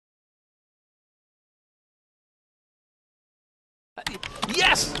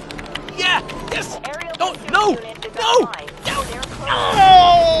Yes! Yeah! Yes! Oh, No! No!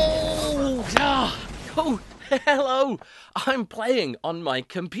 Oh, hello! I'm playing on my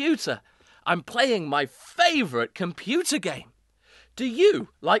computer. I'm playing my favourite computer game. Do you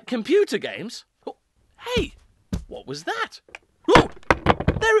like computer games? Oh, hey, what was that? Oh,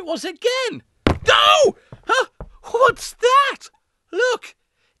 there it was again! No! Huh? What's that? Look,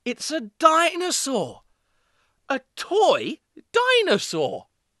 it's a dinosaur. A toy dinosaur.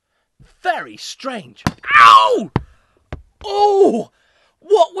 Very strange. Ow! Oh!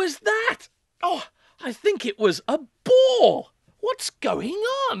 What was that? Oh, I think it was a ball. What's going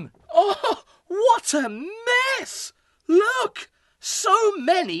on? Oh, what a mess! Look, so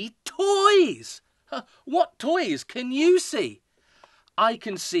many toys. What toys can you see? I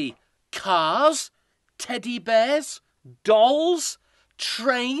can see cars, teddy bears, dolls,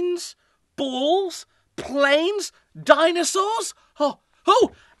 trains, balls, planes, dinosaurs.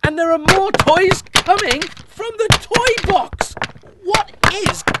 Oh, and there are more toys coming from the toy box. What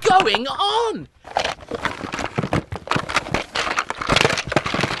is going on?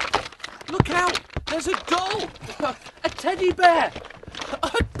 Look out! There's a doll, a teddy bear,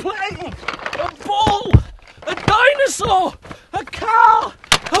 a plane, a ball, a dinosaur, a car.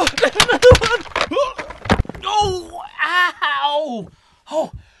 Oh, there's another one. Oh, ow!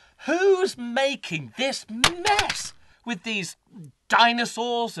 Oh, who's making this mess with these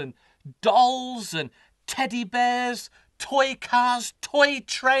dinosaurs and dolls and teddy bears, toy cars, toy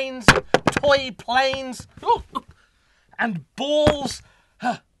trains, and toy planes, and balls?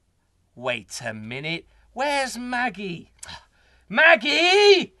 Wait a minute. Where's Maggie?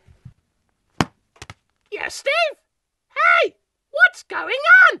 Maggie! Yes, Steve? Hey, what's going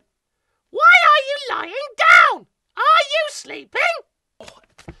on? Why are you lying down? Are you sleeping?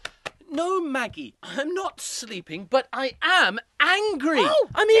 No, Maggie, I'm not sleeping, but I am angry. Oh,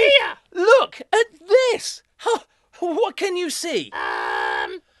 I mean, dear. Look at this. What can you see?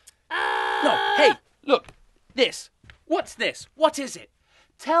 No, hey, look, this. What's this? What is it?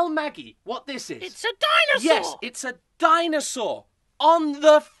 Tell Maggie what this is. It's a dinosaur. Yes, it's a dinosaur on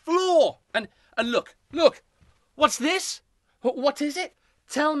the floor. And look. What's this? What is it?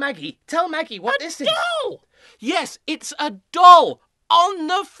 Tell Maggie what this is. A doll. Yes, it's a doll on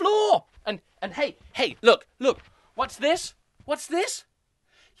the floor. And hey, look. What's this?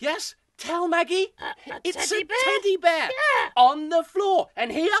 Yes, tell Maggie. It's teddy a bear? teddy bear Yeah. on the floor.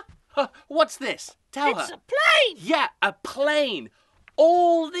 And here, what's this? Tell her. It's a plane. Yeah, a plane.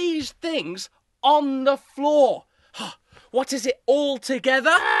 All these things on the floor. What is it all together?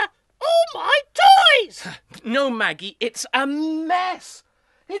 All my toys. No, Maggie, it's a mess.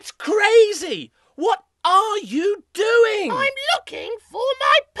 It's crazy. What are you doing? I'm looking for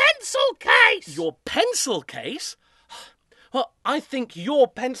my pencil case. Your pencil case? Well, I think your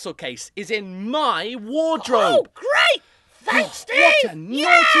pencil case is in my wardrobe. Oh, great. Thanks, Steve. What a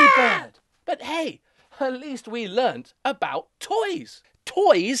naughty bird. But hey, at least we learnt about toys.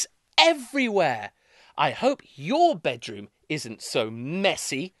 Toys everywhere. I hope your bedroom isn't so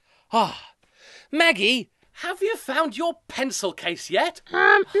messy. Maggie, have you found your pencil case yet?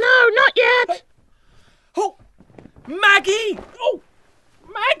 No, not yet. Oh, Maggie! Oh,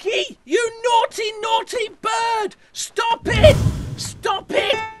 Maggie, you naughty bird! Stop it!